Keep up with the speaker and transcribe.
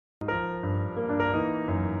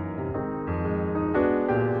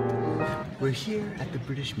We're here at the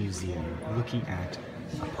British Museum looking at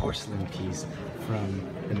a porcelain piece from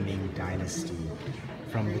the Ming Dynasty,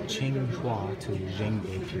 from the Qing Hua to Zheng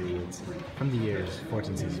periods, from the years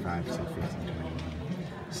 1465 to 1521.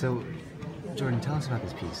 So, Jordan, tell us about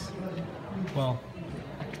this piece. Well,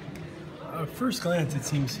 at first glance it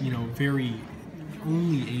seems, very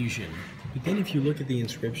only Asian. But then if you look at the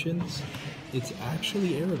inscriptions, it's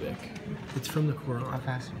actually Arabic. It's from the Quran. How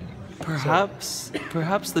fascinating.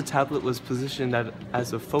 Perhaps the tablet was positioned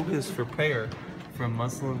as a focus for prayer for a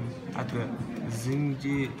Muslim at the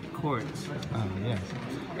Zingji court. Oh, yes.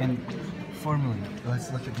 And formally,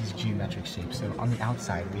 let's look at these geometric shapes. So on the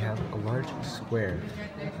outside, we have a large square.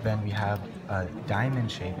 Then we have a diamond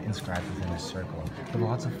shape inscribed within a circle with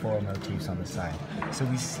lots of floral motifs on the side. So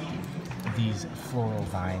we see these floral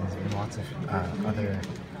vines and lots of other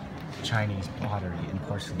Chinese pottery and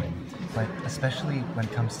porcelain, but especially when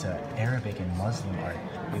it comes to Arabic and Muslim art,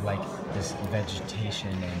 we like this vegetation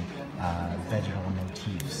and vegetal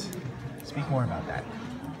motifs. Speak more about that.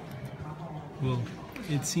 Well,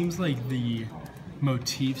 it seems like the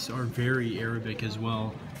motifs are very Arabic as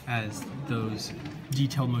well, as those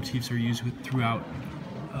detailed motifs are used throughout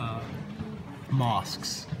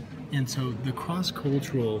mosques. And so the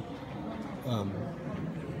cross-cultural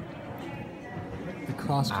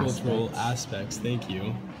aspects, thank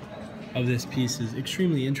you, of this piece is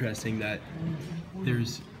extremely interesting, that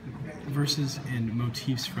there's verses and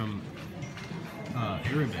motifs from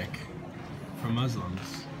Arabic, from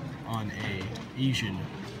Muslims, on a Asian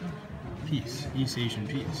piece, East Asian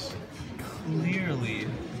piece. Clearly,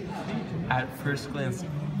 at first glance,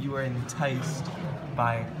 you are enticed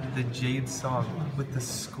by the jade song with the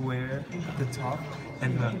square at the top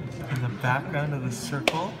and the background of the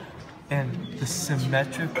circle and the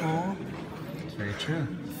symmetrical, Very true.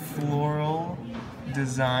 floral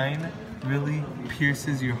design really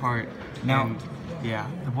pierces your heart. Now, And, yeah.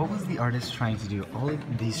 what was the artist trying to do? All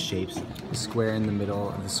of these shapes, the square in the middle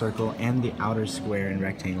of the circle and the outer square and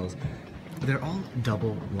rectangles, they're all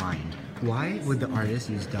double lined. Why would the artist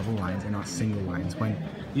use double lines and not single lines when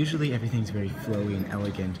usually everything's very flowy and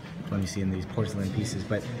elegant when we see in these porcelain pieces,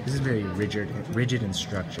 but this is very rigid and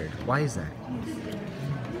structured. Why is that?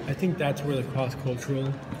 I think that's where the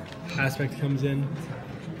cross-cultural aspect comes in.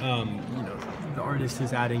 The artist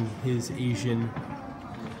is adding his Asian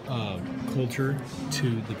culture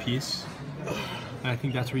to the piece. And I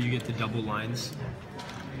think that's where you get the double lines.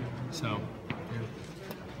 So,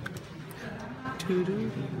 yeah.